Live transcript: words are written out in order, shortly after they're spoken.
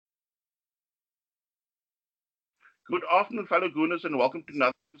Good afternoon, fellow Gooners, and welcome to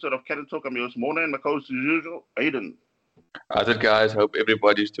another episode of Cat and Talk. I'm your host, Mona, and my co-host, as usual, Aiden. How's it, guys? Hope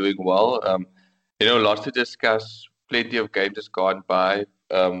everybody's doing well. Lots to discuss. Plenty of games just gone by.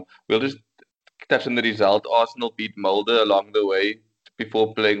 We'll just touch on the result. Arsenal beat Molde along the way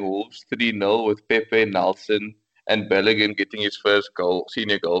before playing Wolves 3-0 with Pepe, Nelson, and Bellingham getting his first goal,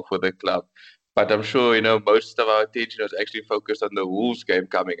 senior goal for the club. But I'm sure, most of our attention was actually focused on the Wolves game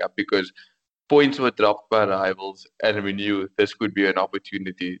coming up because points were dropped by rivals, and we knew this could be an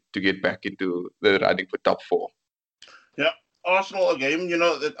opportunity to get back into the running for top four. Yeah, Arsenal, a game,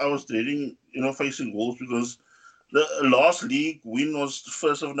 that I was dreading, facing Wolves because the last league win was the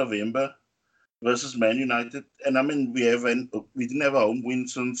 1st of November versus Man United. And I mean, we didn't have a home win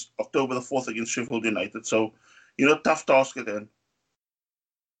since October the 4th against Sheffield United. So, tough task at hand.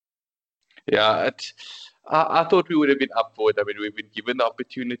 Yeah, I thought we would have been up for it. I mean, we've been given the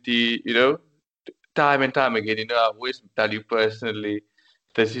opportunity, time and time again. I always tell you personally,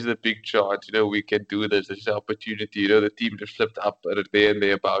 this is a big chance. We can do this. This is an opportunity. The team just flipped up there and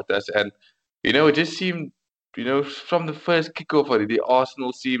there about us. And, it just seemed, from the first kickoff already,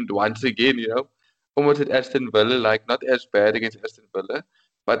 Arsenal seemed once again, almost at Aston Villa, like not as bad against Aston Villa,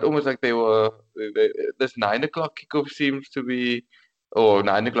 but almost like this 9 o'clock kickoff seems to be or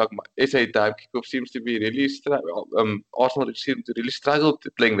 9 o'clock SA time kickoff seems to be really Arsenal seem to really struggle to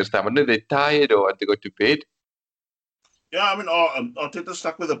playing this time. I don't know if they're tired or want to go to bed. Yeah, I mean, Arteta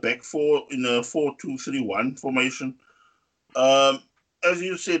stuck with a back four in a 4-2-3-1 formation. As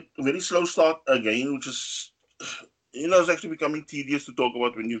you said, very slow start again, which is, it's actually becoming tedious to talk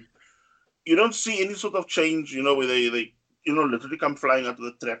about when you don't see any sort of change, where they literally come flying out of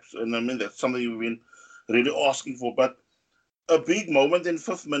the traps. And I mean, that's something we've been really asking for. But a big moment in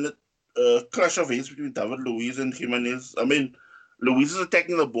fifth minute, clash of heads between David Luiz and Jimenez. I mean, Luiz is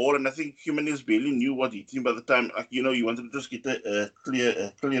attacking the ball, and I think Jimenez barely knew what hit him by the time, he wanted to just get a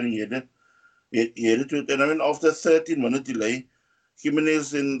clearing header. He headed to it. And I mean, after a 13-minute delay,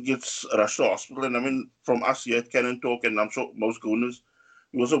 Jimenez then gets rushed to hospital. And I mean, from us here at Cannon Talk, and I'm sure most Gooners,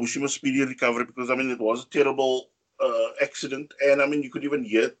 we also wish him a speedy recovery because, I mean, it was a terrible accident. And I mean, you could even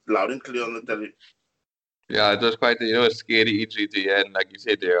hear it loud and clear on the telly. Yeah, it was quite a scary injury to hear, and like you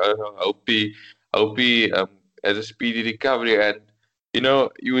said, hope he has a speedy recovery. And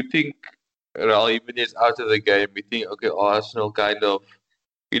you would think Raul Jimenez out of the game. We think, okay, Arsenal kind of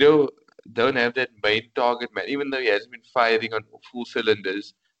you know don't have that main target man, even though he hasn't been firing on full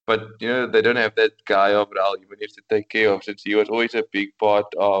cylinders. But they don't have that guy of Raul Jimenez to take care of, since he was always a big part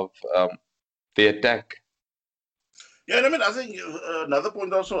of the attack. Yeah, and I mean, I think another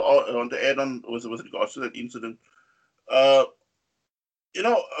point also I want to add on with regards to that incident. Uh,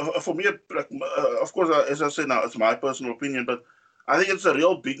 for me, like, of course, as I say now, it's my personal opinion, but I think it's a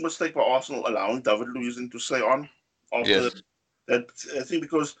real big mistake by Arsenal allowing David Luiz to stay on after Yes. that thing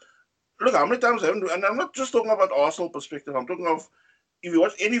because look, how many times haven't we, and I'm not just talking about Arsenal perspective, I'm talking of if you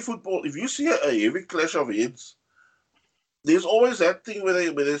watch any football, if you see a heavy clash of heads, there's always that thing where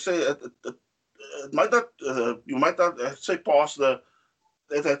they say it might not you might not say pass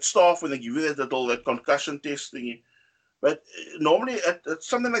that staff when they give you that concussion test thingy. But normally, at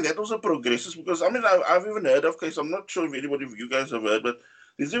something like that also progresses because I mean I've even heard of cases. I'm not sure if anybody of you guys have heard, but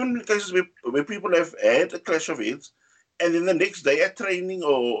there's even been cases where people have had a clash of heads, and then the next day at training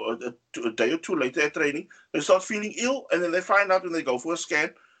or a day or two later at training, they start feeling ill, and then they find out when they go for a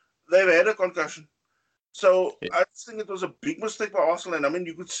scan they've had a concussion. So I just think it was a big mistake by Arsenal, and I mean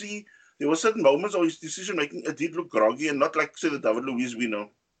you could see there were certain moments of his decision making. It did look groggy, and not like say the David Luiz we know.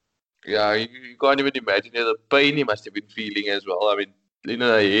 Yeah, you can't even imagine the pain he must have been feeling as well. I mean, a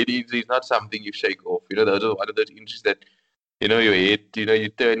head injury is not something you shake off. Those are one of those injuries that, your head, you're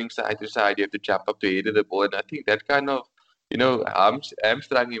turning side to side, you have to jump up to head of the ball. And I think that kind of,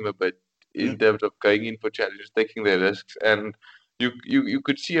 hamstrung him a bit in Mm. terms of going in for challenges, taking the risks. And you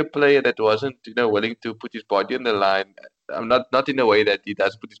could see a player that wasn't, willing to put his body on the line. Not in a way that he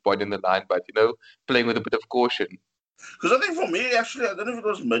does put his body on the line, but, playing with a bit of caution. Because I think for me, actually, I don't know if it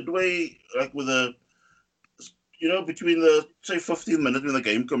was midway, like with between the say 15th minute when the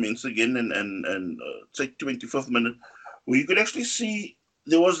game commenced again and say 25th minute, where you could actually see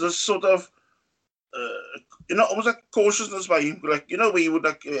there was this sort of almost like cautiousness by him, like where he would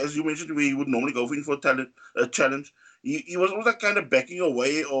like as you mentioned, where he would normally go in for a challenge. He was almost like kind of backing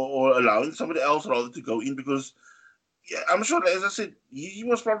away or allowing somebody else rather to go in because yeah, I'm sure, as I said, he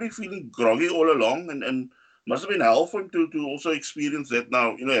was probably feeling groggy all along, and must have been hell for him to also experience that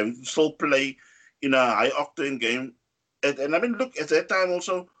now, having to still play in a high octane game. And I mean, look, at that time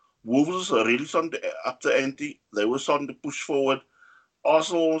also, Wolves were really starting to up the ante. They were starting to push forward.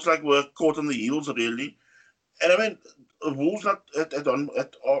 Arsenal was like were caught on the heels, really. And I mean, Wolves not at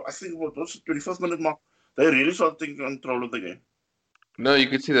all. I think what was the 25th minute mark. They really started taking control of the game. No, you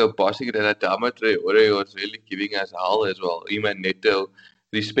could see they were passing it, and Adama Traore was really giving us hell as well. Him and Neto,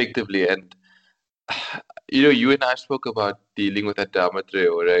 respectively. And you and I spoke about dealing with Adama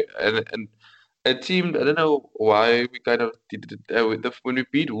Traore, and it seemed, I don't know why we kind of did it. When we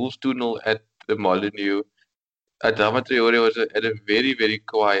beat Wolves 2-0 at the Molineux, Adama Traore had a very, very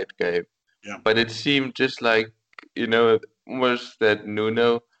quiet game. Yeah. But it seemed just like, almost that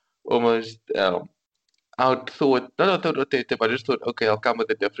Nuno almost outthought, not outthought Arteta, but I just thought, okay, I'll come with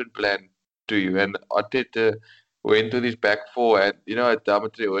a different plan to you. And Arteta went to this back four, and Adama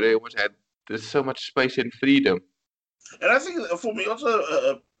Traore almost had so much space and freedom. And I think for me also,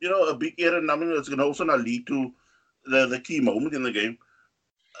 a big error. I mean, it's going to also not lead to the key moment in the game.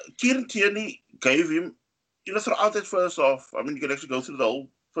 Kieran Tierney gave him, throughout that first half. I mean, you can actually go through the whole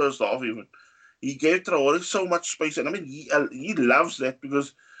first half even. He gave Traore so much space, and I mean, he loves that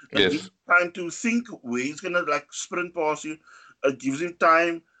because it gives him time to think where he's gonna sprint past you. It gives him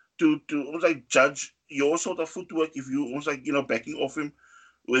time to almost judge your sort of footwork if you almost backing off him,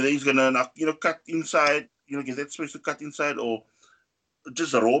 whether he's gonna cut inside, get that space to cut inside or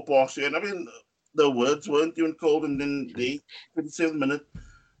just roll past you. And I mean, the words weren't even cold, and then the 27th minute,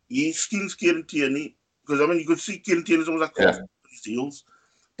 he skins Kieran Tierney because I mean you could see Kieran Tierney's almost off his heels.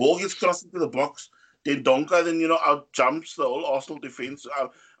 Ball gets crossed into the box. Then Donka then out jumps the whole Arsenal defense.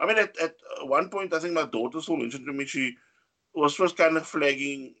 I mean at one point I think my daughter still mentioned to me she was first kind of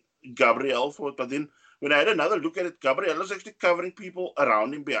flagging Gabriel for it, but then when I had another look at it, Gabriel was actually covering people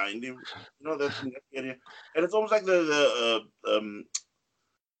around him, behind him. That's in that area, and it's almost like the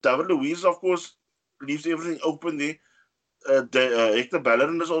David Luiz, of course, leaves everything open there. Hector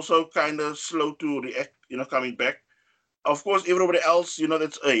Bellerin is also kind of slow to react, coming back. Of course, everybody else,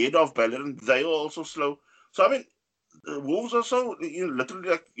 that's ahead of Bellerin, they are also slow. So, I mean, the Wolves are so,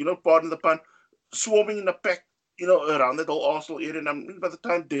 literally, pardon the pun, swarming in the pack, around that whole Arsenal area. And I mean, by the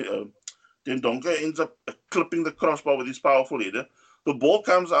time Dendonka ends up clipping the crossbar with his powerful header, the ball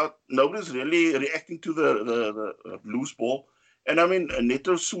comes out. Nobody's really reacting to the loose ball. And I mean,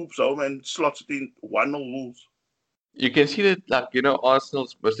 Neto swoops home and slots it in 1-0 Wolves. You can see that,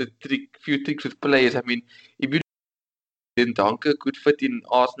 Arsenal's was a few tricks with players. I mean, if you then Donker could fit in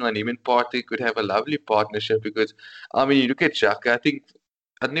Arsenal and him and Partey could have a lovely partnership because, I mean, you look at Xhaka,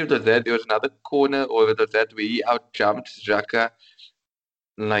 I don't know if it was that, there was another corner or it was that where he out-jumped Xhaka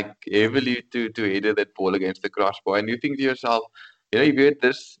heavily to header that ball against the crossbar. And you think to yourself, if you had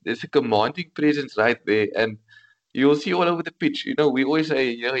there's a commanding presence right there and you'll see all over the pitch. We always say,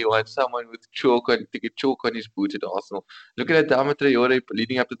 you want someone with chalk on his boots at Arsenal. Look at Adama Traore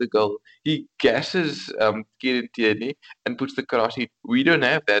leading up to the goal. He gashes Kieran Tierney and puts the cross in. We don't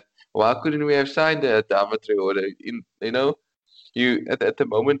have that. Why couldn't we have signed Adama Traore? At the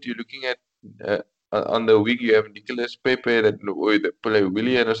moment you're looking at on the wing you have Nicolas Pepe or the play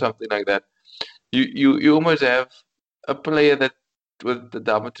Willian or something like that. You almost have a player that with the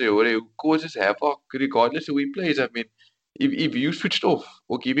Adama Traore who causes havoc regardless of who he plays. I mean, if you switched off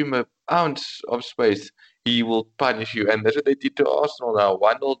or give him an ounce of space, he will punish you. And that's what they did to Arsenal now.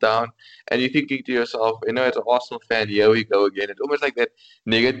 1-0 down, and you're thinking to yourself, as an Arsenal fan, here we go again. It's almost like that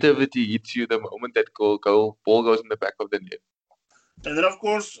negativity hits you the moment that ball goes in the back of the net. And then, of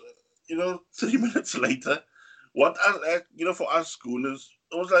course, 3 minutes later, for us schoolers,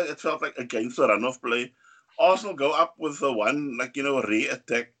 it felt like against the run of play. Arsenal go up with the one, rare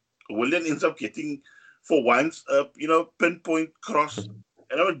attack. Willian ends up getting, for once, pinpoint cross.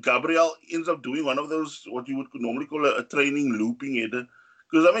 And Gabriel ends up doing one of those, what you would normally call a training looping header.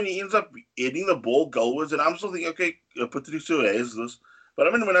 Because, I mean, he ends up heading the ball goalwards. And I'm still thinking, okay, Patricio has this. But,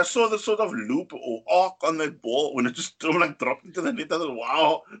 I mean, when I saw the sort of loop or arc on that ball, when it just dropped into the net, I thought,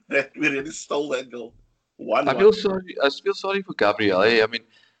 wow, that we really stole that goal. I feel sorry for Gabriel. I mean,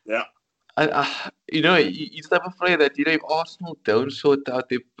 yeah. He's the type of player that, if Arsenal don't sort out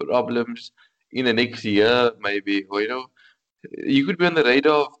their problems in the next year, maybe, or, you could be on the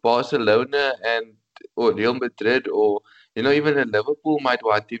radar of Barcelona or Real Madrid or, even Liverpool might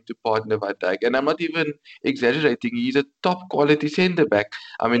want him to partner with Dijk. And I'm not even exaggerating. He's a top quality centre back.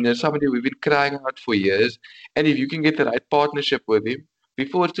 I mean, there's somebody we've been crying out for years. And if you can get the right partnership with him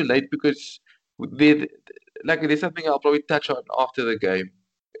before it's too late, because there's something I'll probably touch on after the game.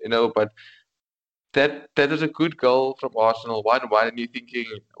 But that was a good goal from Arsenal, 1-1, and you're thinking,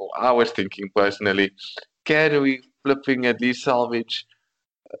 or I was thinking personally, can we flipping at least salvage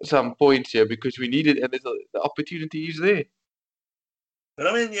some points here because we need it, and the opportunity is there. But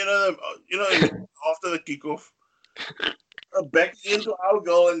I mean, after the kickoff, back into our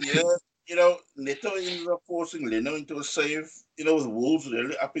goal, and Neto ended up forcing Leno into a save, with Wolves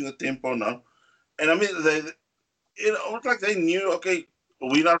really upping the tempo now. And I mean, it looked like they knew, okay,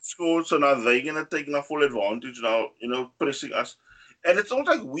 we not scored, so now they're going to take now full advantage now, pressing us. And it's almost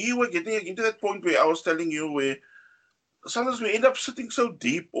like we were getting into that point where I was telling you where sometimes we end up sitting so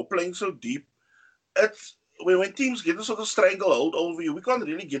deep or playing so deep. It's when teams get a sort of stranglehold over you, we can't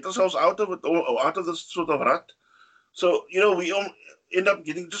really get ourselves out of it or out of this sort of rut. So, we end up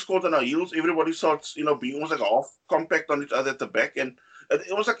getting just caught on our heels. Everybody starts, being almost like half compact on each other at the back. And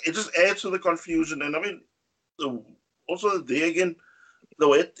it was like, it just adds to the confusion. And I mean, also there again, the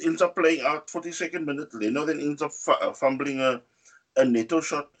way it ends up playing out, 42nd minute, Leno then ends up fumbling a Neto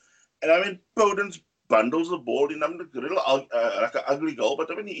shot. And I mean, Podence bundles the ball in. I mean, like an ugly goal,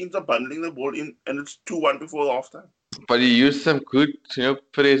 but I mean, he ends up bundling the ball in, and it's 2-1 before halftime. But he used some good,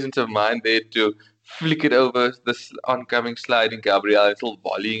 presence of mind there to flick it over this oncoming sliding Gabriel and still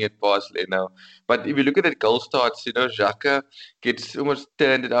volleying it past Leno. But if you look at the goal starts, Xhaka gets almost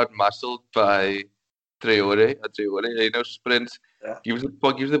turned it out muscled by Traore. Sprints, Yeah. gives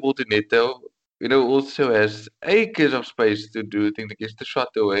the ball to Neto. Also has acres of space to do things, gets the shot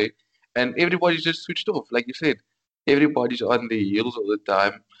away, and everybody's just switched off. Like you said, everybody's on the heels all the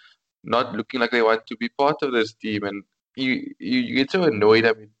time, not looking like they want to be part of this team, and you get so annoyed.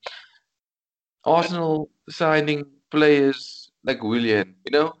 I mean, Arsenal signing players like Willian,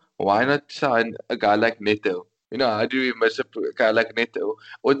 why not sign a guy like Neto? How do you miss a guy like Neto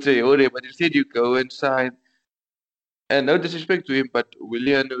or Traore? But instead you go and sign, and no disrespect to him, but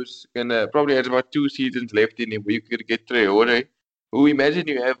Willian, who's gonna probably has about 2 seasons left in him, where you could get Traore, who imagine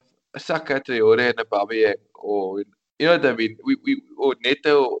you have a Saka, Traore, and a Aubameyang, or what I mean? Or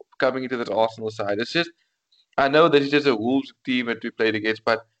Neto coming into the Arsenal side. It's just, I know this is just a Wolves team that we played against,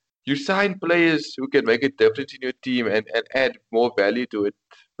 but you sign players who can make a difference in your team and add more value to it.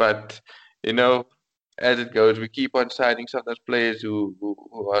 But, you know, as it goes, we keep on signing sometimes players who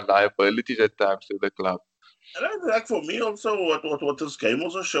are liabilities at times to the club. And I think like for me also, what this game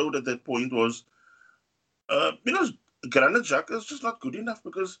also showed at that point was, Granit Xhaka is just not good enough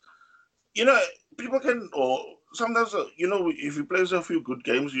because you know, people can, or sometimes, if he plays a few good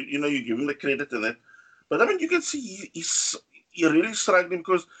games, you give him the credit and that. But I mean, you can see he's really struggling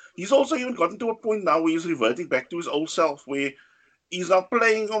because he's also even gotten to a point now where he's reverting back to his old self, where he's now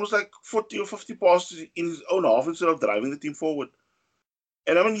playing almost like 40 or 50 passes in his own half instead of driving the team forward.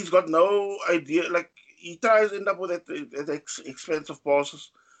 And I mean, he's got no idea. Like, he tries to end up with that expensive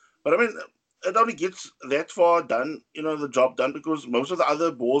passes. But I mean, it only gets that far done, the job done, because most of the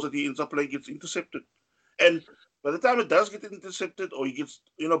other balls that he ends up playing gets intercepted. And by the time it does get intercepted or he gets,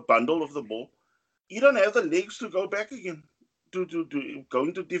 bundled of the ball, you don't have the legs to go back again to go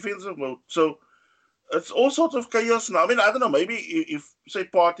into defensive mode. So it's all sorts of chaos now. I mean, I don't know, maybe if say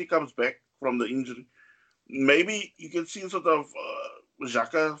Party comes back from the injury, maybe you can see sort of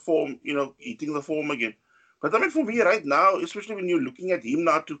Xhaka form, eating the form again. But I mean, for me right now, especially when you're looking at him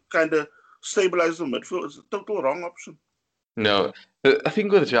now to kind of stabilize the midfield, it's a total wrong option. No, I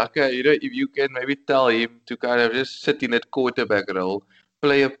think with Xhaka, if you can maybe tell him to kind of just sit in that quarterback role,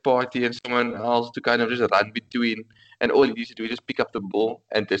 play a party and someone else to kind of just run between, and all he needs to do is just pick up the ball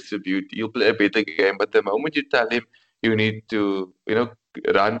and distribute. He'll play a better game. But the moment you tell him you need to,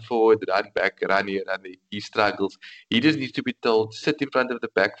 run forward, run back, run here, run there, he struggles. He just needs to be told, sit in front of the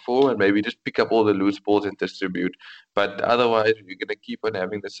back four and maybe just pick up all the loose balls and distribute. But otherwise, you're going to keep on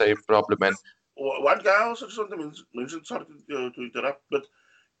having the same problem. And One guy I also just want to mention, sorry to interrupt, but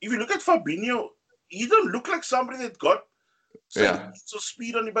if you look at Fabinho, he don't look like somebody that got say yeah. so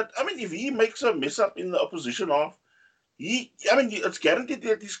speed on him. But I mean, if he makes a mess up in the opposition half, I mean, it's guaranteed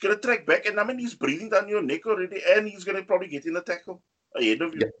that he's gonna track back, and I mean, he's breathing down your neck already, and he's gonna probably get in the tackle ahead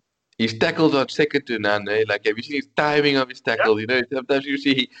of you. His tackles are second to none. Eh? Like, have you seen his timing of his Yeah, tackles? Sometimes you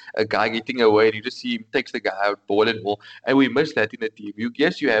see a guy getting away and you just see him takes the guy out, ball and all. And we miss that in the team.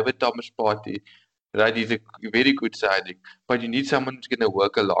 Yes, you have a Thomas Partey, right? He's a very good signing. But you need someone who's going to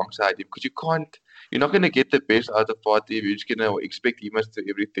work alongside him because you're not going to get the best out of Partey if you're just going to expect him to do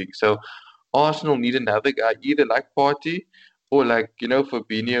everything. So Arsenal need another guy, either like Partey or like,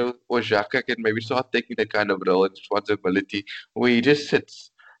 Fabinho or Xhaka can maybe start taking that kind of role and responsibility where he just sits.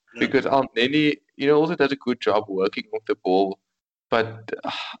 yeah. Because Neni, also does a good job working off the ball. But,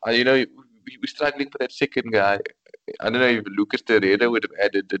 we're struggling for that second guy. I don't know if Lucas Torreira would have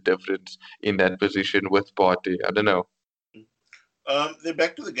added the difference in that position with Partey. I don't know. Then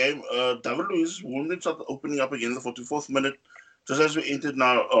back to the game. David Luiz wounded started opening up again in the 44th minute, just as we entered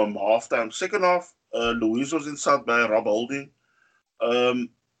now halftime. Second half, Luiz was inside by Rob Holding.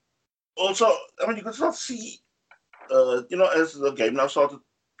 Also, I mean, you could start see, as the game now started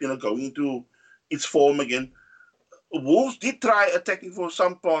going into its form again. Wolves did try attacking for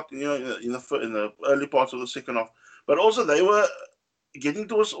some part, in the early parts of the second half, but also they were getting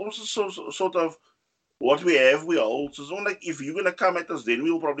to us also sort of what we have, we hold. So it's not like if you're gonna come at us, then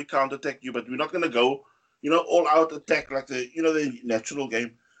we'll probably counter attack you, but we're not gonna go, all out attack like the natural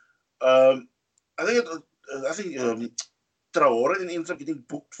game. Um, I think Traore then ends up getting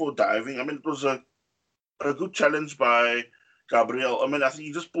booked for diving. I mean, it was a good challenge by Gabriel. I mean, I think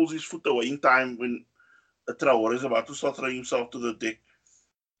he just pulls his foot away in time when Traore is about to start throwing himself to the deck.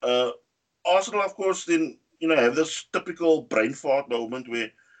 Uh, Arsenal, of course, then have this typical brain fart moment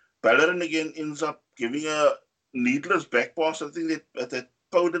where Bellerin again ends up giving a needless back pass. I think that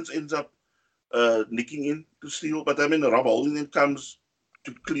Podence ends up nicking in to steal, but I mean Rob Holding then comes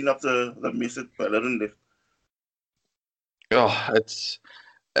to clean up the mess that Bellerin left. Oh, it's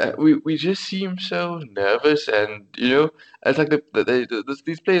we just seem so nervous, and it's like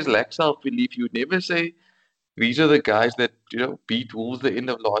these players lack self-belief. You would never say these are the guys that beat Wolves the end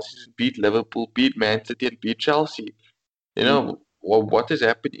of last season, beat Liverpool, beat Man City, and beat Chelsea. What has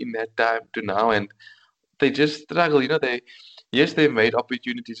happened in that time to now, and they just struggle. They made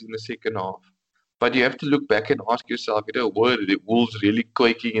opportunities in the second half, but you have to look back and ask yourself, were the Wolves really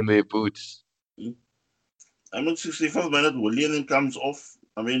quaking in their boots? I mean, 65th minute, Willian then comes off.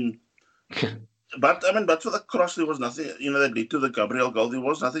 I mean, but for the cross, there was nothing, that led to the Gabriel goal. There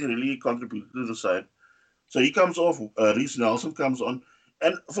was nothing really contributed to the side. So he comes off. Reece Nelson comes on,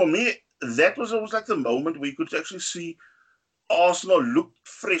 and for me, that was almost like the moment where you could actually see Arsenal look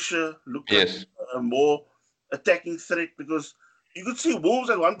fresher, look like Yes. a more attacking threat, because you could see Wolves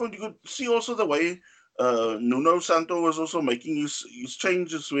at one point. You could see also the way Nuno Santo was also making his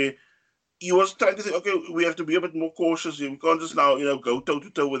changes, where he was trying to think, okay, we have to be a bit more cautious here. We can't just now, go toe to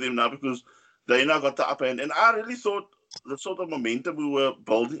toe with him now, because they now got the upper hand. And I really thought the sort of momentum we were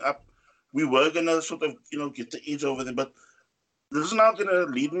building up, we were gonna sort of, get the edge over them. But this is now gonna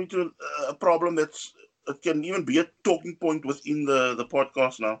lead me to a problem it can even be a talking point within the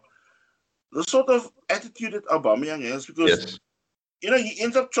podcast now. The sort of attitude that Aubameyang has, because Yes. he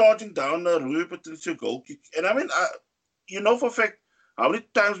ends up charging down a Rui Patricio goal kick, and I mean, for a fact how many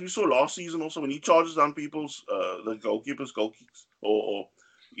times we saw last season also when he charges down people's the goalkeepers' goal kicks, or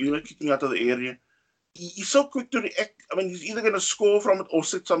kicking out of the area. He's so quick to react. I mean, he's either going to score from it or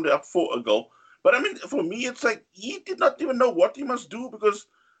set somebody up for a goal. But I mean, for me, it's like he did not even know what he must do, because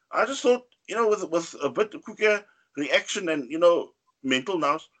I just thought, with a bit quicker reaction and mental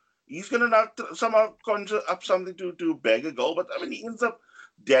nous, he's going to now somehow conjure up something to bag a goal. But I mean, he ends up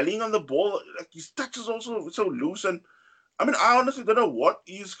dallying on the ball. Like, his touch is also so loose, and I mean, I honestly don't know what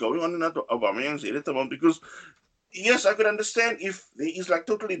is going on in that Aubameyang's head at the moment, because yes, I could understand if there is like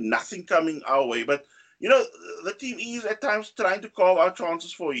totally nothing coming our way, but the team is at times trying to carve out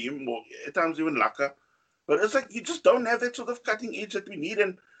chances for him, or at times even Laka. But it's like you just don't have that sort of cutting edge that we need,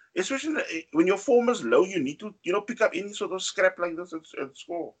 and especially when your form is low, you need to pick up any sort of scrap like this and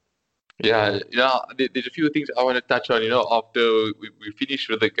score. Yeah, there's a few things I want to touch on, after we finish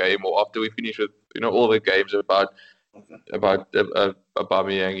with the game, or after we finish with, all the games about Okay.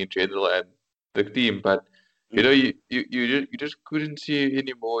 Aubameyang in general and the team. But, you just couldn't see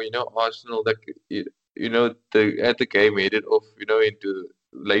anymore, Arsenal, like, at the game headed off, into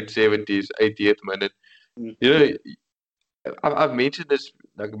late 70s, 80th minute. Mm. You know, I've mentioned this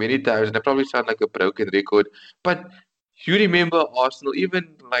like many times, and I probably sound like a broken record, but you remember Arsenal,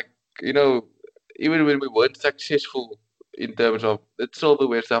 even like, you know, even when we weren't successful in terms of the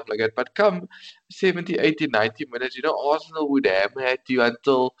silverware stuff like that, but come 70, 80, 90 minutes, Arsenal would hammer at you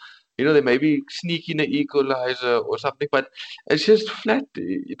until, they maybe sneak in an equalizer or something, but it's just flat.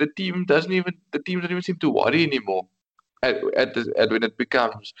 The team doesn't even seem to worry anymore at when it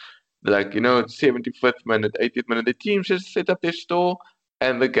becomes like 75th minute, 80th minute, the teams just set up their store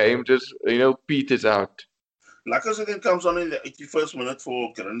and the game just peters out. Lacazette then comes on in the 81st minute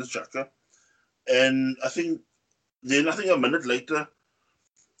for Granit Xhaka, and I think a minute later,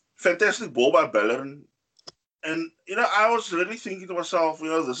 fantastic ball by Bellerin. And I was really thinking to myself,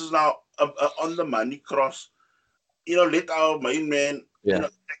 this is now a on the money cross. Let our main man, Yeah.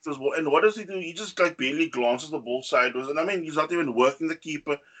 attack this ball. And what does he do? He just like barely glances the ball sideways. And I mean, he's not even working the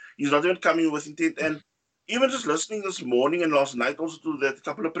keeper. He's not even coming with intent. And even just listening this morning and last night also to that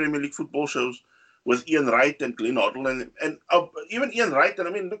couple of Premier League football shows with Ian Wright and Glenn Hoddle and even Ian Wright. And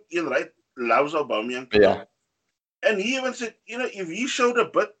I mean, look, Ian Wright loves Aubameyang. Yeah. And he even said, if he showed a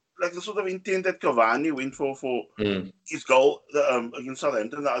bit like the sort of intent that Cavani went for his goal against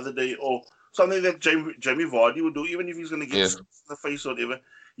Southampton the other day, or something that Jamie Vardy would do, even if he's going to get Yes. in the face or whatever,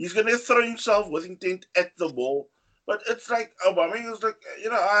 he's going to throw himself with intent at the ball. But it's like Aubameyang is like,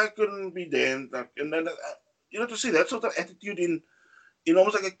 I couldn't be there, and then to see that sort of attitude in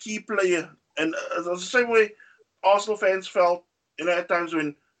almost like a key player, and it was the same way Arsenal fans felt, at times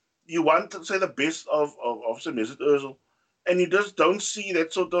when you want to say the best of say Mesut Ozil, and you just don't see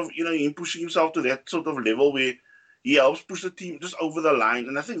that sort of him pushing himself to that sort of level where he helps push the team just over the line.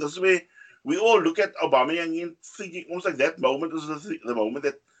 And I think this is where we all look at Aubameyang and thinking almost like that moment is the moment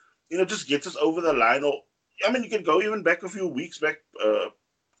that just gets us over the line. Or I mean, you can go even back a few weeks back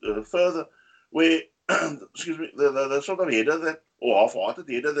further, where excuse me, the sort of header that or half-hearted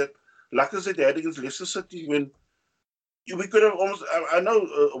header that Lacazette had against Leicester City when we could have almost. I know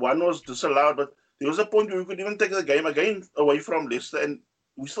one was disallowed, but there was a point where we could even take the game again away from Leicester, and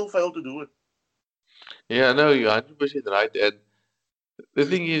we still failed to do it. Yeah, no, you're 100% right. And the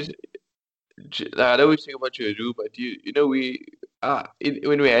thing is, I always think about Giroud, but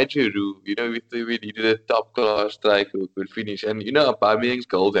when we had Giroud, we needed a top class striker who could finish. And Aubameyang's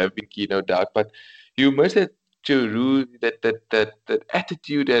goals have been key, no doubt. But you must have Giroud, that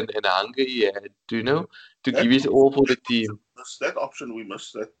attitude and hunger he had, to That give his all for the team. that option we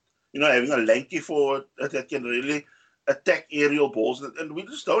missed. That having a lanky forward that can really attack aerial balls, and we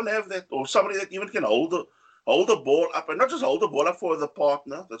just don't have that, or somebody that even can hold the ball up, and not just hold the ball up for the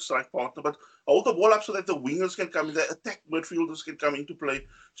partner, the strike partner, but hold the ball up so that the wingers can come in, the attack midfielders can come into play.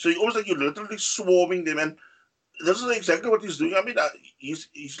 So you almost like you're literally swarming them, and this is exactly what he's doing. I mean,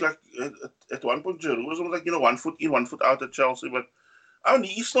 he's like at one point Giroud was almost like 1 foot in, 1 foot out at Chelsea, but I mean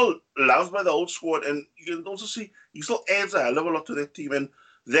he's still loved by the whole squad, and you can also see he still adds a hell of a lot to that team, and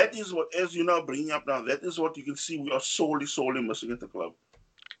that is what, as you know, bringing up now, that is what you can see we are sorely missing at the club.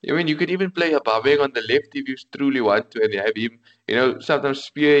 I mean, you could even play Aubameyang on the left if you truly want to, and have him, sometimes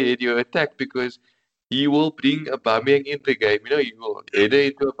spearhead your attack because he will bring Aubameyang in the game. He will header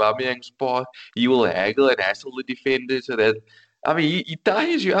into Aubameyang's path. He will haggle and hassle the defender so that, I mean, he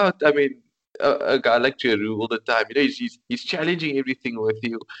tires you out. I mean, a guy like Giroud all the time. He's challenging everything with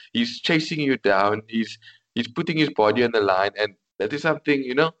you. He's chasing you down. He's putting his body on the line, and that is something.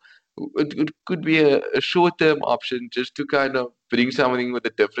 It could be a short-term option just to kind of bring something with a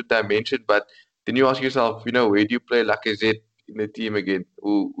different dimension. But then you ask yourself, where do you play Lacazette in the team again,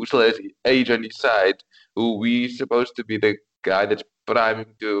 who still has age on his side, who we supposed to be the guy that's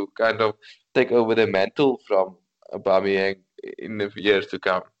priming to kind of take over the mantle from Aubameyang in the years to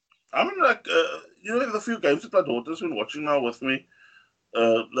come. I mean, like, the few games that my daughter's been watching now with me,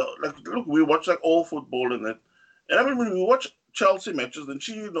 like, look, we watch like all football and that. And I mean, when we watch Chelsea matches, then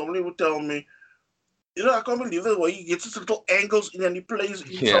she normally would tell me, I can't believe the way he gets his little angles in and he plays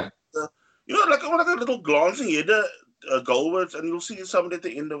in Yeah. some, like a little glancing header goalwards, and you'll see somebody at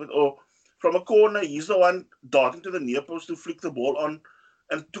the end of it, or from a corner, he's the one darting to the near post to flick the ball on,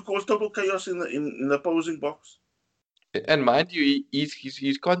 and to cause total chaos in the opposing box. And mind you,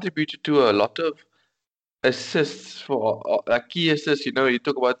 he's contributed to a lot of assists for like key assists. You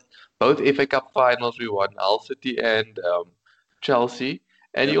talk about both FA Cup finals we won, Hull City and Chelsea.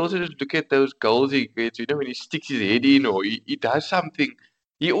 And Yeah. you also just look at those goals he gets, when he sticks his head in or he does something.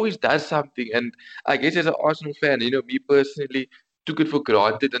 He always does something. And I guess as an Arsenal fan, me personally took it for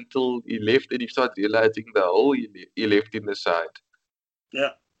granted until he left and you start realizing the hole he left in the side.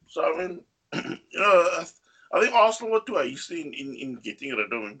 Yeah. So I mean, I think Arsenal were too hasty in getting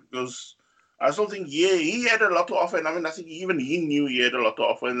rid of him because I still think he had a lot to offer, and I mean I think even he knew he had a lot to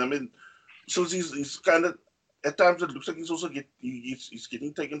offer, and I mean since he's kind of at times it looks like he's also he's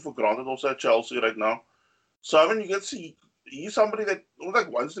getting taken for granted also at Chelsea right now. So I mean you can see he's somebody that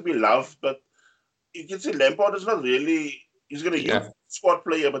like wants to be loved, but you can see Lampard is not really he's gonna use Yeah. squad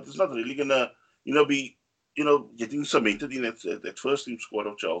player, but it's not really gonna be getting cemented in that first team squad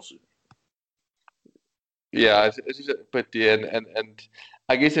of Chelsea. Yeah, but yeah, and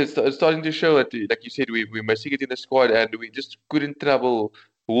I guess it's starting to show that, like you said, we're missing it in the squad, and we just couldn't trouble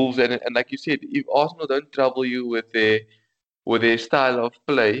Wolves. And like you said, if Arsenal don't trouble you with their style of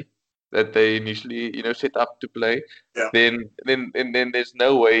play that they initially set up to play, Yeah. then there's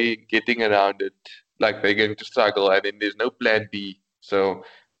no way getting around it. Like they're going to struggle, and then there's no plan B. So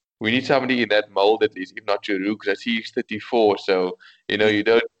we need somebody in that mold at least, if not Giroud, because I see he's 34. So you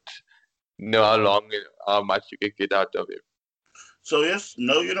don't know how much you can get out of him. So yes,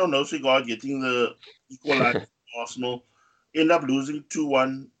 no cigar getting the equalizer for Arsenal. End up losing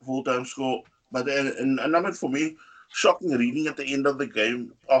 2-1 full time score. But and I mean for me, shocking reading at the end of the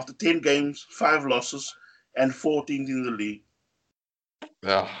game. After 10 games, 5 losses and 14th in the league.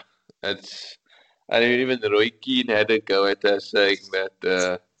 Ah, that's. I mean, even Roy Keane had a go at us saying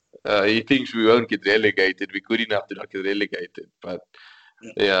that he thinks we won't get relegated. We're good enough to not get relegated. But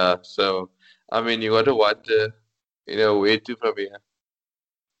Yeah. yeah, so I mean, you got to wonder, where to from here.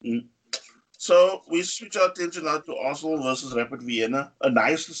 Mm. So we switch our attention now to Arsenal versus Rapid Vienna. A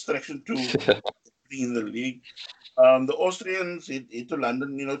nice distraction to be in the league. The Austrians hit to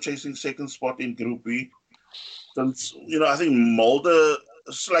London, chasing second spot in Group B. Since, I think Molde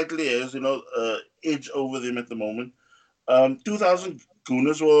slightly has, edge over them at the moment. 2,000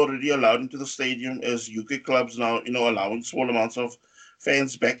 Gooners were already allowed into the stadium as UK clubs now, allowing small amounts of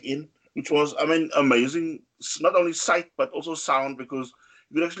fans back in, which was, amazing. Not only sight, but also sound because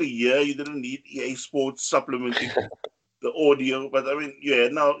you could actually hear, you didn't need EA Sports supplementing the audio, but you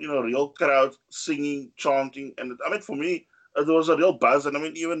had now, real crowds singing, chanting. And for me, there was a real buzz.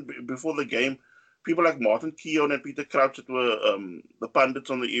 And even before the game, people like Martin Keown and Peter Crouch that were the pundits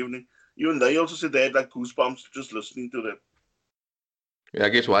on the evening, even they also said they had like goosebumps just listening to them. Yeah, I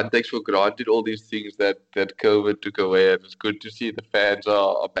guess one takes for granted all these things that COVID took away, and it's good to see the fans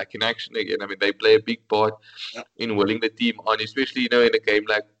are back in action again. They play a big part Yeah. in willing the team on, especially in a game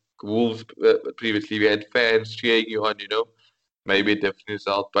like Wolves. Previously, we had fans cheering you on. Maybe a different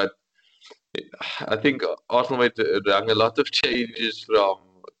result, but I think Arsenal made a lot of changes from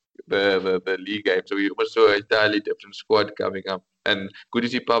the league game, so we almost saw an entirely different squad coming up, and good to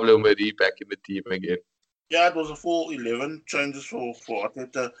see Pablo Mari back in the team again. Yeah, it was a full 11 changes for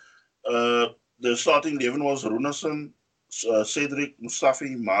Arteta. The starting 11 was Runarsson, Cedric,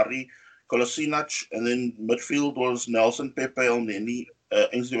 Mustafi, Mari, Kolasinac, and then midfield was Nelson, Pepe, Elneny,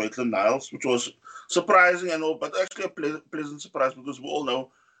 Ainsley Maitland-Niles, which was surprising and all, but actually a pleasant surprise because we all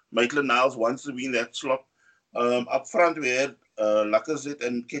know Maitland-Niles wants to be in that slot. Up front, we had Lacazette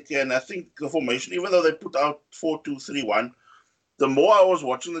and Ketia, and I think the formation, even though they put out 4-2-3-1, the more I was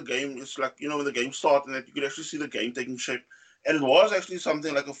watching the game, it's like, when the game started, and that you could actually see the game taking shape. And it was actually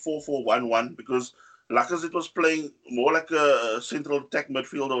something like a 4-4-1-1 because Lacazette was playing more like a central attack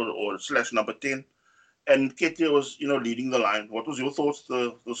midfielder or slash number 10. And Ketia was, leading the line. What was your thoughts,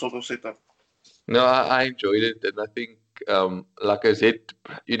 the sort of setup? No, I enjoyed it, and I think, like I said,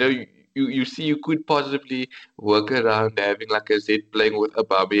 you see, you could possibly work around having like I said playing with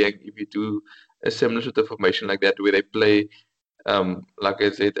Aubameyang if you do a similar sort of formation like that where they play, like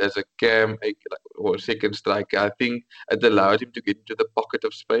I said, as a cam or second striker. I think it allows him to get into the pocket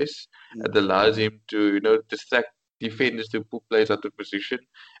of space. It allows him to distract defenders to put players out of position,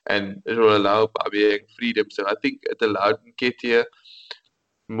 and it will allow Aubameyang freedom. So I think it allowed Nketiah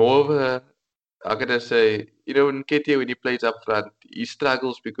more of a, how can I say, in Nketiah when he plays up front, he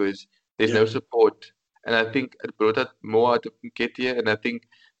struggles because there's Yeah. no support. And I think it brought out more out of Nketiah, and I think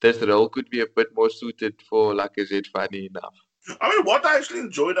this role could be a bit more suited for Lacazette, funny enough. What I actually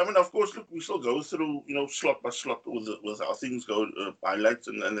enjoyed, of course, look, we still go through, slot by slot with how things go, highlights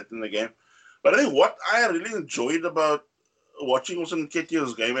and that in the game. But I think what I really enjoyed about watching was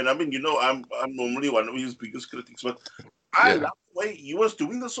Nketiah's game, and I'm normally one of his biggest critics, but I Yeah. love the way he was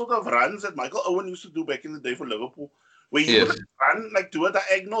doing the sort of runs that Michael Owen used to do back in the day for Liverpool, where he Yes. would run, like do a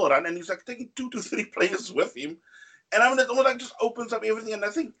diagonal run, and he's like taking 2 to 3 players with him. And it almost like just opens up everything. And I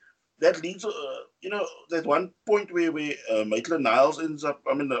think that leads, that one point where Maitland-Niles ends up,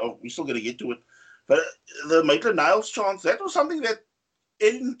 we're still going to get to it, but the Maitland-Niles chance, that was something that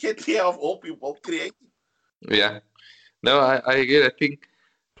Eddie Nketiah, of all people, created. Yeah. No, I agree. I think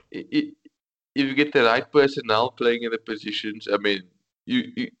if you get the right personnel playing in the positions,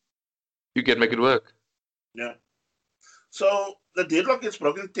 you can make it work. Yeah. So the deadlock gets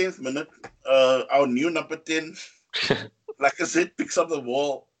broken 10th minute. Our new number 10, like I said, picks up the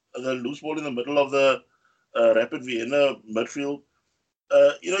ball, the loose ball in the middle of the Rapid Vienna midfield.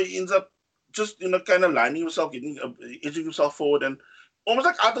 He ends up just, kind of lining himself, edging himself forward, and almost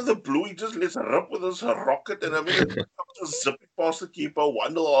like out of the blue, he just lets rip with his rocket, and just zipping past the keeper,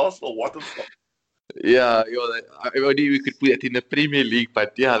 1-0 Arsenal, what a stop. Yeah, only we could put that in the Premier League,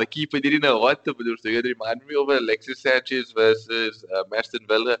 but yeah, the keeper didn't know what to do. So it reminded me of Alexis Sanchez versus Aston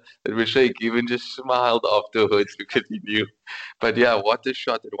Villa, that we sure even just smiled afterwards because he knew. But yeah, what a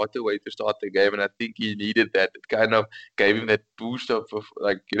shot and what a way to start the game, and I think he needed that. It kind of gave him that boost of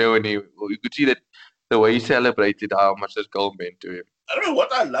like, when you could see that the way he celebrated how much this goal meant to him. I don't know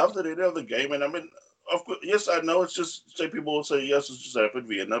what I love the idea of the game, and of course, yes, I know it's just, say people will say, yes, it's just Rapid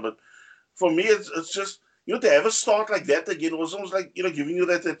Vienna, but for me, it's just, to have a start like that again, it was almost like, giving you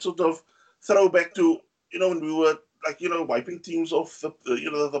that sort of throwback to, when we were, like, wiping teams off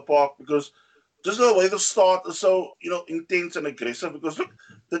the park, because just the way the start is so, intense and aggressive, because look,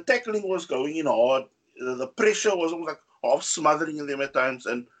 the tackling was going in hard, the pressure was almost like half smothering in them at times,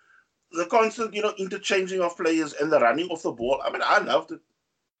 and the constant, interchanging of players and the running of the ball. I loved it.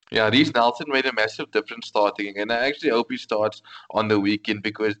 Yeah, Reece Nelson made a massive difference starting, and I actually hope he starts on the weekend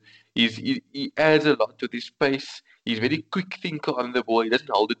because he adds a lot to his pace. He's very quick thinker on the ball. He doesn't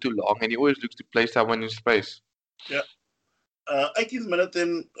hold it too long, and he always looks to play someone in space. Yeah. 18th minute,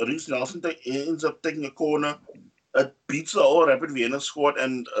 then Reece Nelson ends up taking a corner. It beats the whole Rapid Vienna squad,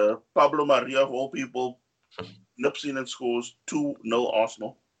 and Pablo Maria, of all people, nips in and scores 2-0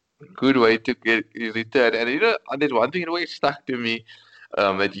 Arsenal. Good way to get return. And there's one thing that always stuck to me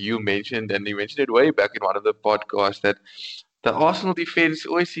that you mentioned, and you mentioned it way back in one of the podcasts, that the Arsenal defense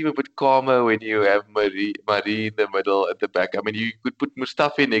always seem a bit calmer when you have Marie in the middle at the back. I mean, you could put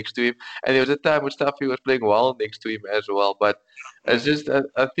Mustafi next to him, and there was a time Mustafi was playing well next to him as well. But it's just,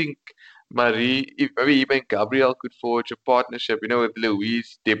 I think Marie, if maybe even Gabriel could forge a partnership, with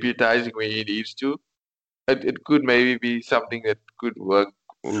Luis deputizing when he needs to. It could maybe be something that could work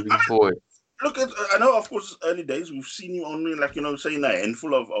moving forward. Look, I know, of course, early days, we've seen him only, say, in a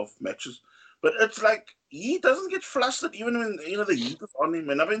handful of matches. But it's like he doesn't get flustered even when, the heat is on him.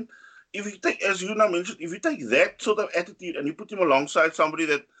 And I mean, if you take, as you now mentioned, if you take that sort of attitude and you put him alongside somebody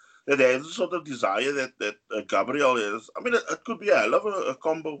that has the sort of desire that Gabriel is, I mean, it could be a hell of a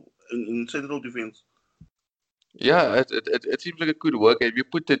combo in central defense. Yeah, it seems like it could work. If you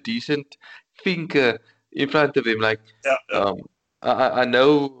put a decent thinker in front of him, like Yeah. I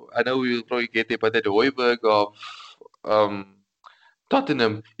know we'll probably get there, but that Højbjerg of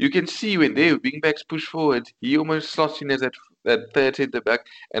Tottenham, you can see when their wingbacks push forward, he almost slots in as that third centre back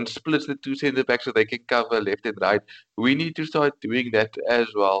and splits the two centre backs so they can cover left and right. We need to start doing that as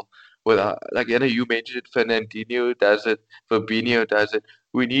well. Well, like you mentioned it, Fernandinho does it, Fabinho does it.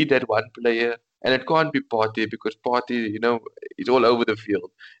 We need that one player, and it can't be Partey because Partey, is all over the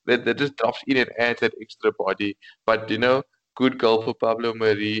field. That just drops in and adds that extra body. But good goal for Pablo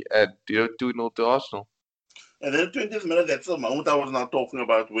Mari, and 2-0 to Arsenal. And then 20th minute, that's the moment I was now talking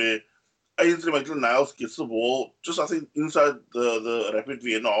about where Ainsley Maitland-Niles gets the ball, just I think inside the Rapid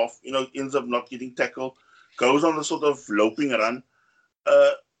Vienna half, ends up not getting tackled, goes on a sort of loping run.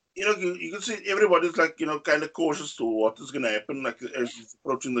 You can see everybody's like, kind of cautious to what is going to happen, like as he's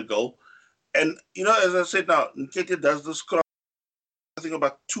approaching the goal. And, as I said now, Nketiah does this cross, I think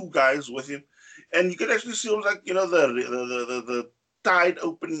about two guys with him. And you can actually see almost like, the tide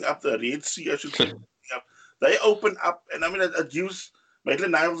opening up, the Red Sea, I should say. They open up, and I mean, it gives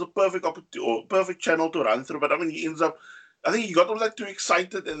Maitland-Niles a perfect channel to run through. But I mean, he ends up, I think he got like too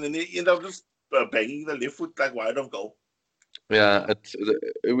excited, and then he ended up just banging the left foot like wide of goal. Yeah,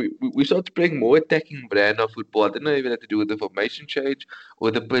 we started playing more attacking brand of football. I don't know if it had to do with the formation change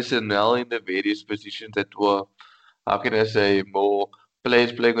or the personnel in the various positions that were, how can I say, more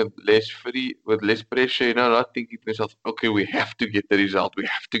players playing with less pressure. Not thinking to themselves, okay, we have to get the result. We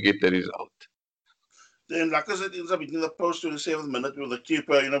have to get the result. Then Lacazette ends up hitting the post 27th minute with the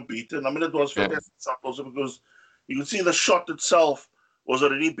keeper, beaten. I mean, it was fantastic shot also because you can see the shot itself was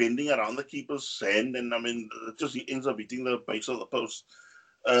already bending around the keeper's hand, and I mean, he ends up hitting the base of the post.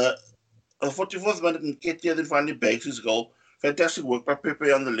 The 44th minute, Nketiah then finally bags his goal. Fantastic work by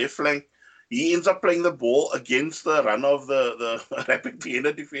Pepe on the left flank. He ends up playing the ball against the run of the Rapid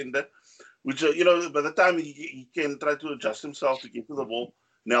Vienna defender, which, by the time he can try to adjust himself to get to the ball,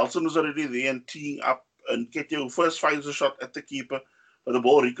 Nelson was already there and teeing up. And Nketiah, who first fires a shot at the keeper, but the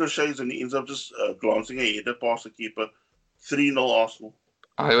ball ricochets and he ends up just glancing a header past the keeper. 3-0 Arsenal.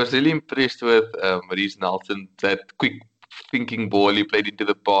 I was really impressed with Reece Nelson, that quick thinking ball he played into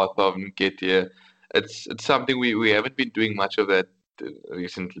the path of Nketiah. It's something we haven't been doing much of that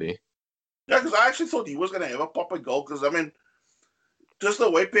recently. Yeah, because I actually thought he was going to have a pop and goal because, I mean, just the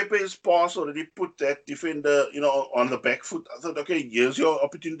way Pepe's pass already put that defender, on the back foot. I thought, okay, here's your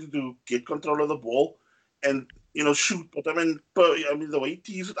opportunity to get control of the ball and, shoot. But I mean, the way he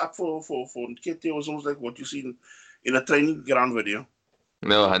tees it up for Nketiah was almost like what you see in a training ground video.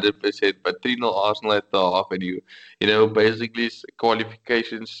 No, 100%. But 3-0 Arsenal at the half, and basically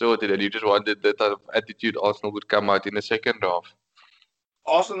qualifications sorted, and you just wanted the type of attitude Arsenal would come out in the second half.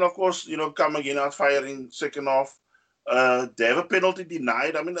 Arsenal, of course, come again out firing second half. They have a penalty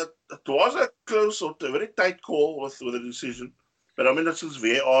denied. I mean, it was a close or a very tight call with the decision. But I mean, since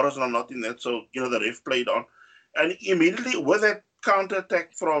VAR is not in that, so, the ref played on. And immediately with that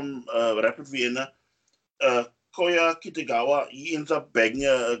counter-attack from Rapid Vienna, Koya Kitagawa, he ends up bagging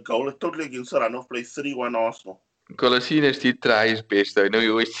a goal totally against the run of play, 3-1 Arsenal. Colasinus did try his best. I know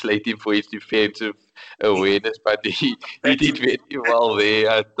you always slate him for his defensive awareness, but he did very well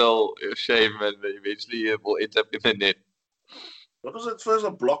there until shame, and eventually the ball ends up in the net. What was it first?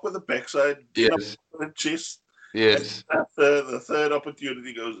 A block with the backside, yes. The chest. Yes. The third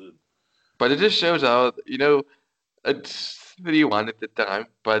opportunity goes in. But it just shows how, it's 3-1 at the time,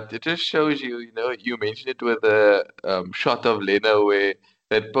 but it just shows you, you mentioned it with the shot of Leno where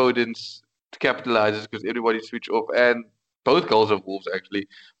that Podence capitalizes because everybody switch off, and both goals of Wolves actually.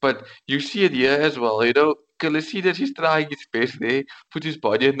 But you see it here as well. Kalisidas, he's trying his best there, put his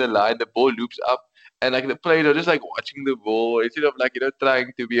body in the line, the ball loops up, and like the players are just like watching the ball instead of like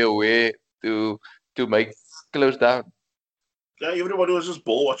trying to be aware to make close down. Yeah, everybody was just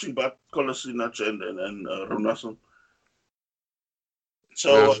ball watching, but Kolasinac and Runarsson. It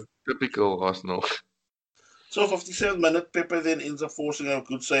So, was typical Arsenal. so 57th minute, Pepe then ends up forcing a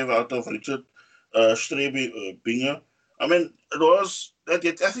good save out of Richard Binger. I mean, it was. I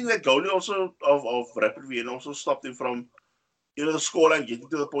think that goalie also of Rapid Vienna also stopped him from the scoreline getting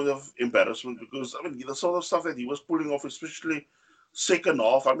to the point of embarrassment because I mean the sort of stuff that he was pulling off, especially second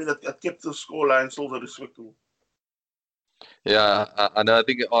half. I mean, it kept the scoreline still very respectable. Yeah, and I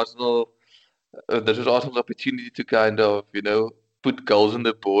think Arsenal. This was Arsenal's opportunity to kind of put goals on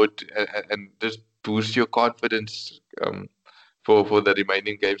the board and just boost your confidence for the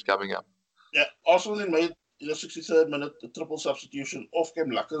remaining games coming up. Yeah, Arsenal then made in the 63rd minute the triple substitution. Off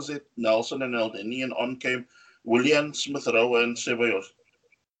came Lacazette, Nelson, and Eldeni, and on came Willian, Smith Rowe, and Ceballos.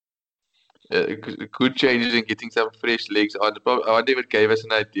 Good changes in getting some fresh legs on. I wonder if it gave us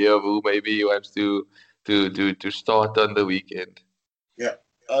an idea of who maybe he wants to start on the weekend. Yeah,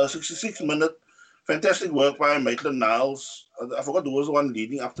 66th minute, fantastic work by Maitland-Niles. I forgot who was the one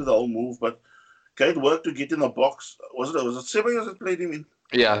leading up to the whole move, but great work to get in the box. Was it Ceballos that played him in?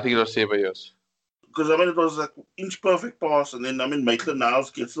 Yeah, I think it was Ceballos. Because I mean it was like inch perfect pass, and then I mean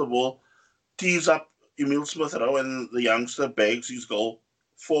Maitland-Niles gets the ball, tees up Emil Smith Rowe, and the youngster bags his goal.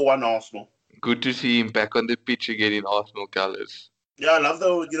 4-1 Arsenal. Good to see him back on the pitch again in Arsenal colours. Yeah, I love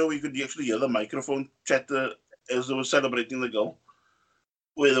though. We could actually hear the microphone chatter as they were celebrating the goal.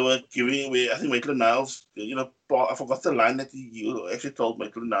 Where they were giving away, I think Maitland-Niles, I forgot the line that he actually told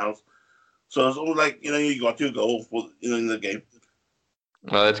Maitland-Niles. So it's almost like, you got your goal in the game.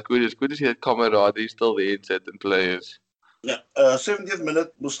 Well, that's good. It's good to see that camaraderie still there in certain players. Yeah, 70th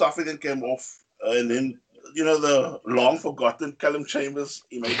minute, Mustafi then came off, and then the long forgotten Callum Chambers,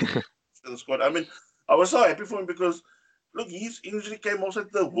 he made the squad. I mean, I was so happy for him because look, his injury came also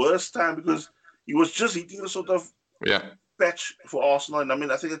at the worst time because he was just hitting a sort of patch for Arsenal, and I mean,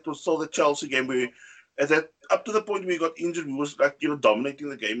 I think it was still the Chelsea game where up to the point where he got injured, he was like dominating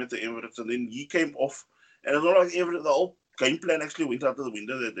the game at the Emirates, and then he came off, and it's not like the whole game plan actually went out of the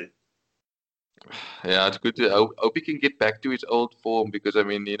window that day. Yeah, it's good to hope he can get back to his old form because I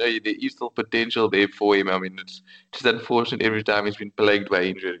mean, there is still potential there for him. I mean, it's just unfortunate every time he's been plagued by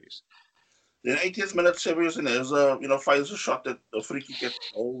injuries. Then 80th minute, Ceballos and Eza, finds a shot at a free kick at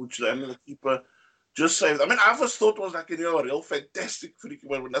goal, which the keeper just saved. I mean, I first thought it was like a real fantastic free kick,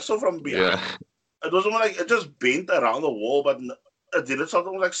 but when I saw from behind, it was almost like it just bent around the wall, but it didn't.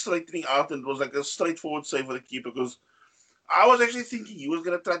 Something was like straightening out, and it was like a straightforward save for the keeper because I was actually thinking he was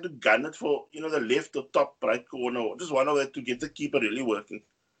going to try to gun it for, the left or top right corner, just one of that to get the keeper really working.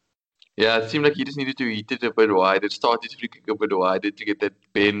 Yeah, it seemed like he just needed to hit it a bit wide. It started free kick a bit wider to get that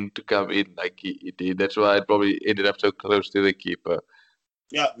bend to come in like he did. That's why it probably ended up so close to the keeper.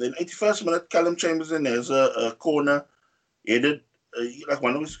 Yeah, then 81st minute, Callum Chambers in has a corner headed, like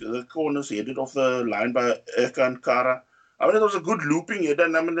one of his corners headed off the line by Erkan Kara. I mean, it was a good looping header,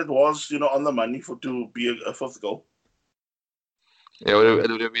 and I mean, it was, on the money to be a fifth goal. Yeah, it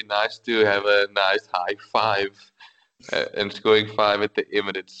would have been nice to have a nice high five and scoring 5 at the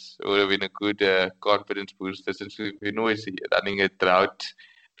Emirates. It would have been a good confidence booster since we've been always running a drought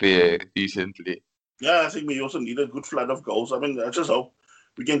there recently. Yeah, I think we also need a good flood of goals. I mean, I just hope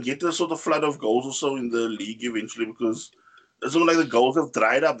we can get a sort of flood of goals also in the league eventually because it's not like the goals have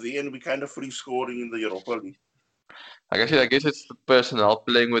dried up there and we kind of free scoring in the Europa League. I guess it's the personnel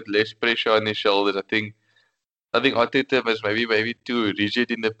playing with less pressure on his shoulders. I think Arteta was maybe too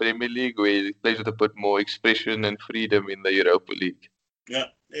rigid in the Premier League, where he plays with a bit more expression and freedom in the Europa League. Yeah,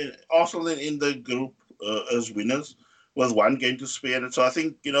 Arsenal in the group as winners with one game to spare. And so I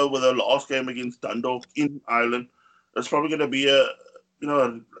think, with the last game against Dundalk in Ireland, it's probably going to be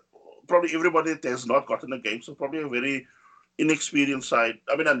probably everybody that has not gotten a game, so probably a very inexperienced side.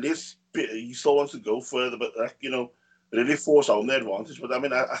 I mean, unless he still wants to go further, but really force home the advantage. But I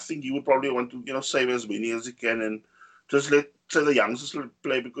mean, I think he would probably want to, save as many as he can and just let the youngsters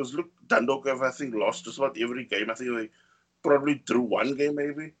play because look, Dundalk have I think lost just about every game. I think they probably drew one game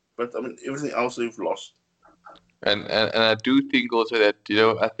maybe, but I mean everything else they've lost. And I do think also that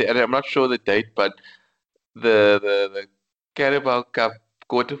and I'm not sure the date, but the Carabao Cup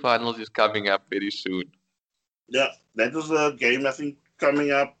quarterfinals is coming up very soon. Yeah, that is a game I think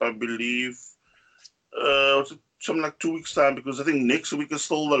coming up. I believe something like 2 weeks time because I think next week is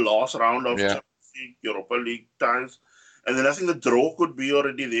still the last round of Champions League, Europa League ties. And then I think the draw could be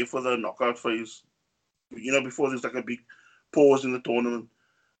already there for the knockout phase. Before there's like a big pause in the tournament.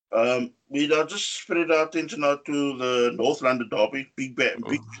 We now just spread our attention out to the North London derby, big match of the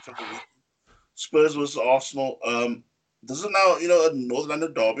week. Spurs versus Arsenal. This is now, a North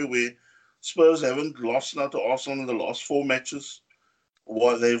London derby where Spurs haven't lost now to Arsenal in the last 4 matches.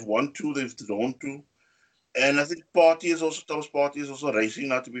 Well, they've won 2, they've drawn 2. And I think Thomas Partey is also racing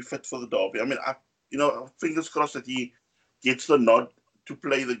now to be fit for the derby. I mean, fingers crossed that he gets the nod to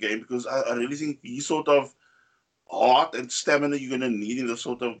play the game, because I really think he's sort of heart and stamina you're going to need in this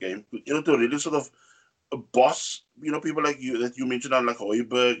sort of game, to really sort of boss, people like you that you mentioned, like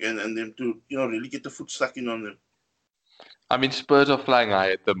Højbjerg and them, to, really get the foot stuck in on them. I mean, Spurs are flying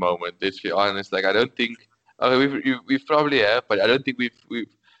high at the moment. Let's be honest. Like, I don't think we've probably have, but I don't think we've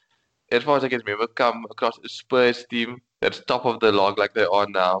as far as I can remember, come across a Spurs team that's top of the log like they are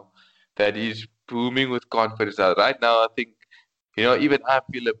now, that is booming with confidence. Right now, I think, even I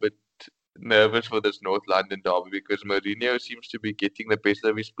feel a bit nervous for this North London derby because Mourinho seems to be getting the best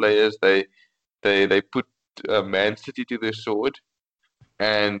of his players. They put Man City to the sword,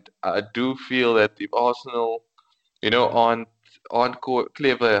 and I do feel that if Arsenal, aren't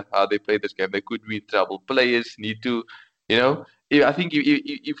clever how they play this game, they could be in trouble. Players need to, I think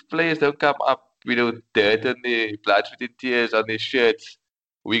if players don't come up, dirt on their blood, sweat, and tears on their shirts,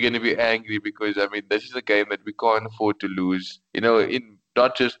 we're going to be angry because, I mean, this is a game that we can't afford to lose. In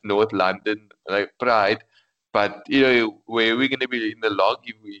not just North London, like pride, but, where we're going to be in the log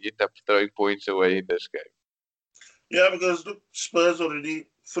if we end up throwing points away in this game. Yeah, because look, Spurs already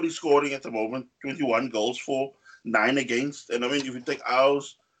free scoring at the moment, 21 goals for, 9 against. And I mean, if you take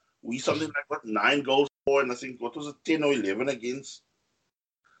ours, we something like 9 goals for, and I think what was it, 10 or 11 against.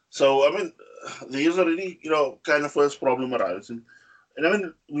 So I mean, there's already kind of first problem arising. And I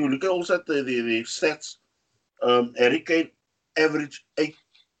mean, we look at also at the stats. Harry Kane average 8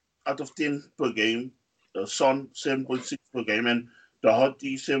 out of 10 per game. Son 7.6 per game, and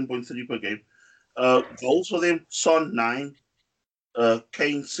Doherty 7.3 per game. Goals for them: Son 9,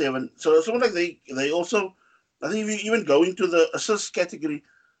 Kane 7. So it's almost like they also. I think if you even go into the assist category,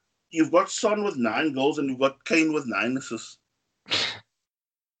 you've got Son with 9 goals and you've got Kane with 9 assists.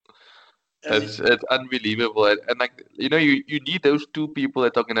 It's unbelievable. And like, you need those 2 people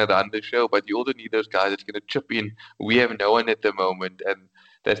that are going to run the show, but you also need those guys that's going to chip in. We have no one at the moment, and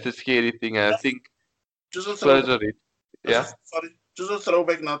that's the scary thing. And I think just a Spurs throwback, are it. Yeah. just a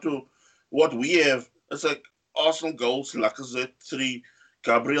throwback now to what we have. It's like Arsenal goals, Lacazette 3,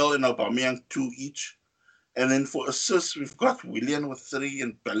 Gabriel and Aubameyang 2 each. And then for assists, we've got Willian with 3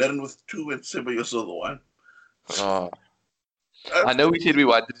 and Bellerin with 2 and Ceballos with 1. Oh. I know we said we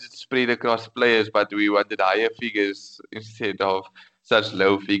wanted to spread across players, but we wanted higher figures instead of such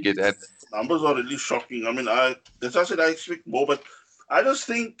low figures. And numbers are really shocking. I mean, that's why I said I expect more, but I just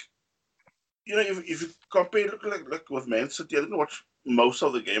think, if you compare, like with Man City, I didn't watch most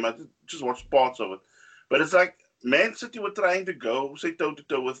of the game. I just watched parts of it. But it's like Man City were trying to go, say, toe to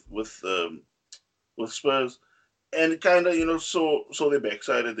toe with Spurs, and kind of saw their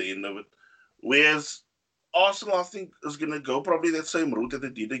backside at the end of it. Whereas Arsenal, I think, is going to go probably that same route that they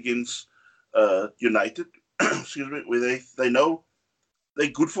did against United. Excuse me, where they know they're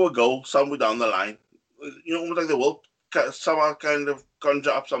good for a goal somewhere down the line. Almost like they will somehow kind of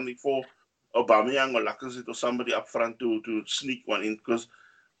conjure up something for Aubameyang or Lacazette or somebody up front to sneak one in. Because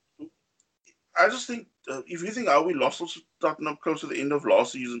I just think, if you think how we lost also Tottenham close to the end of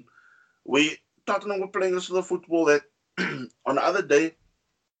last season, where Tottenham were playing us the football that on the other day,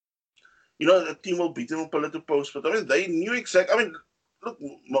 the team will beat them on pillar to post. But I mean, they knew exactly. I mean, look,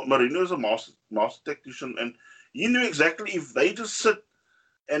 Mourinho is a master tactician, and he knew exactly if they just sit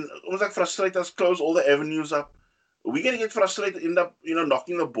and almost like frustrate us, close all the avenues up, we're going to get frustrated, end up,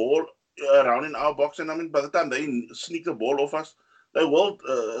 knocking the ball around in our box. And I mean, by the time they sneak the ball off us, they will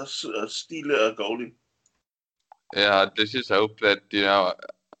steal a goal in. Yeah, let's just hope that,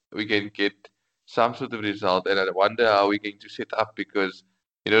 we can get some sort of result. And I wonder how we're going to set up because,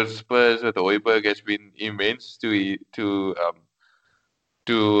 Spurs with Højbjerg has been immense to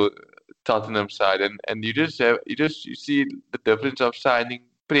Tottenham side, and you see the difference of signing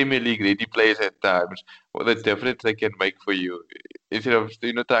Premier League ready players at times, what the difference they can make for you instead of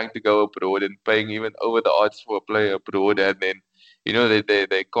trying to go abroad and paying even over the odds for a player abroad, and then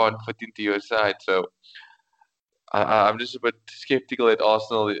they can't fit into your side. So I'm just a bit skeptical at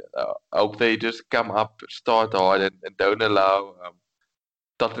Arsenal. I hope they just come up, start hard, and don't allow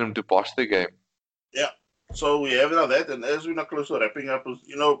Tottenham to boss the game. Yeah. So we have now that, and as we're not close to wrapping up,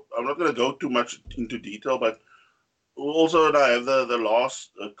 I'm not going to go too much into detail, but we'll also now have the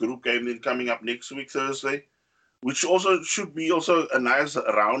last group game then coming up next week, Thursday. which also should be also a nice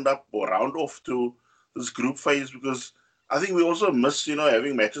roundup or round off to this group phase, because I think we also miss,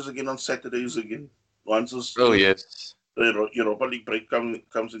 having matches again on Saturdays again once this, Oh yes. the Europa League break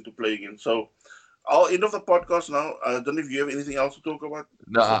comes into play again. So I'll end of the podcast now. I don't know if you have anything else to talk about.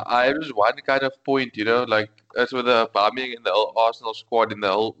 No, I have just one kind of point, like as with the Aubameyang in the whole Arsenal squad in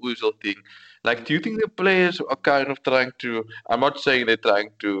the whole Özil thing. Like, do you think the players are kind of trying to? I'm not saying they're trying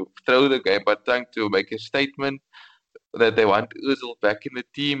to throw the game, but trying to make a statement that they want Özil back in the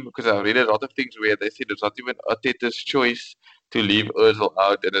team? Because I read a lot of things where they said it's not even Arteta's choice to leave Özil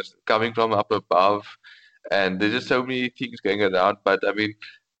out, and it's coming from up above. And there's just so many things going around. But I mean,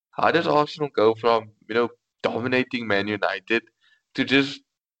 how does Arsenal go from dominating Man United to just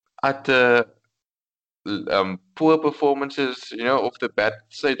utter poor performances, off the bat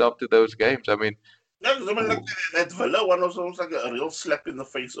straight after those games? I mean, Yeah, 'cause I mean, like that Villa one was almost like a real slap in the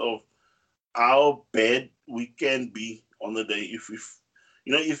face of how bad we can be on the day if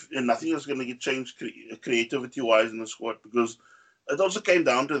nothing is going to get changed creativity wise in the squad, because it also came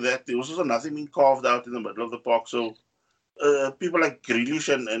down to that there was also nothing being carved out in the middle of the park. So people like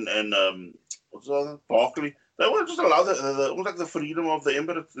Grealish and what's the other? Barkley, they were just allowed almost like the freedom of the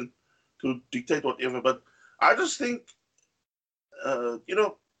Emirates to dictate whatever. But I just think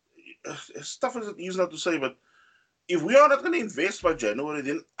stuff is easy not to say, but if we are not going to invest by January,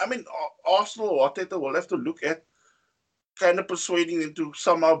 then I mean, Arsenal or Arteta will have to look at kind of persuading them to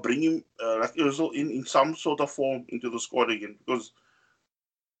somehow bring him like Özil in some sort of form into the squad again, because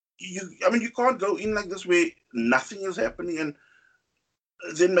you can't go in like this where nothing is happening, and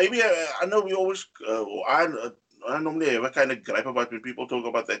then maybe I know we always I normally have a kind of gripe about when people talk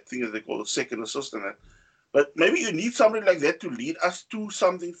about that thing that they call the second assistant. But maybe you need somebody like that to lead us to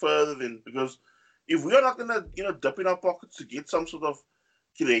something further then, because if we are not gonna, dip in our pockets to get some sort of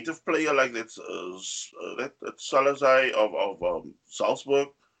creative player like that Salazar of Salzburg,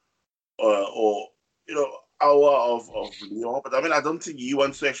 or our of Lyon, but I mean I don't think he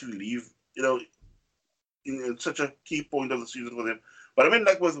wants to actually leave, in such a key point of the season for them. But I mean,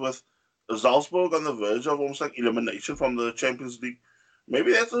 like with Salzburg on the verge of almost like elimination from the Champions League.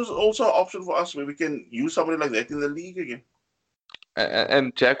 Maybe that's also an option for us where we can use somebody like that in the league again.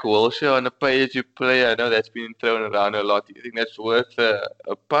 And Jack Wilshere on a pay-as-you-play, I know that's been thrown around a lot. Do you think that's worth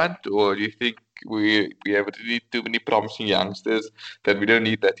a punt, or do you think we have really too many promising youngsters that we don't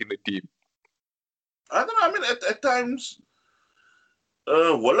need that in the team? I don't know. I mean, at times,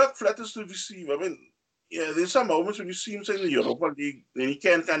 Willock flatters to deceive. I mean, yeah, there's some moments when you see him say in the Europa League, then he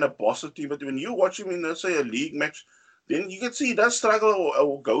can kind of boss a team. But when you watch him in, let's say, a league match, then you can see he does struggle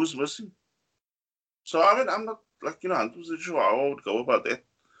or goes missing. So, I mean, I'm not, 100% sure how I would go about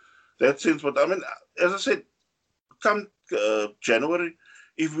that sense. But, I mean, as I said, come January,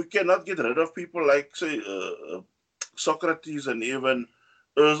 if we cannot get rid of people like, say, Socrates and even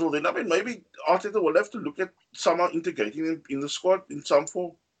Özil, then, I mean, maybe Arteta will have to look at somehow integrating him in the squad in some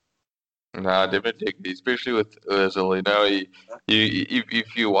form. Nah, definitely, especially with Özil.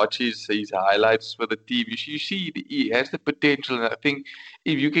 If you watch his highlights for the team, you see he has the potential. And I think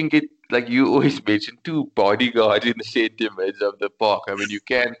if you can get, like you always mention, two bodyguards in the center mids of the park, I mean, you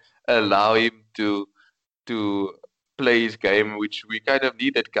can allow him to play his game, which we kind of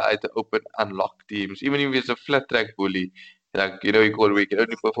need that guy to unlock teams, even if he's a flat track bully. Like, he can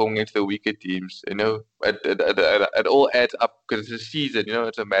only perform against the weaker teams. It all adds up because it's a season.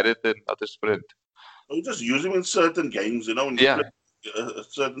 It's a marathon, not a sprint. You just use him in certain games. When you play a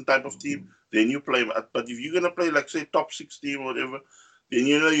certain type of team, then you play him. But if you're gonna play, like, say, top 6 team or whatever, then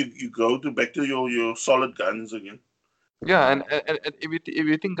you go back to your solid guns again. Yeah, and if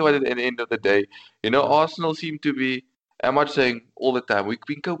you think about it, at the end of the day, Arsenal seem to be. I'm not saying all the time. We've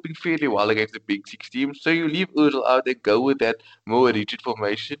been coping fairly well against the big 6 teams. So you leave Özil out and go with that more rigid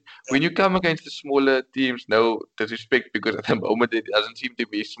formation. When you come against the smaller teams, no disrespect, because at the moment it doesn't seem to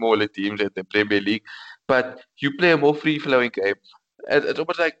be smaller teams at the Premier League, but you play a more free-flowing game. It's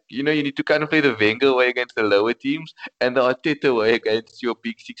almost like, you need to kind of play the Wenger way against the lower teams and the Arteta way against your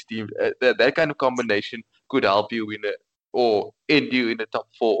big 6 teams. That kind of combination could help you win or end you in the top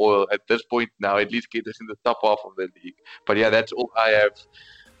 4, or at this point now at least get us in the top half of the league. But yeah, that's all I have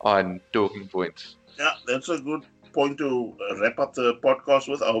on talking points. Yeah, that's a good point to wrap up the podcast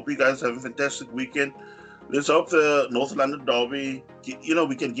with. I hope you guys have a fantastic weekend. Let's hope the North London derby,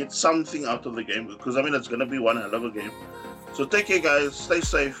 we can get something out of the game, because I mean it's going to be one hell of a game. So take care, guys. Stay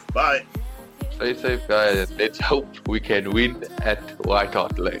safe. Bye. Stay safe, guys. Let's hope we can win at White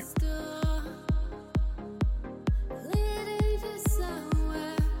Hart Lane.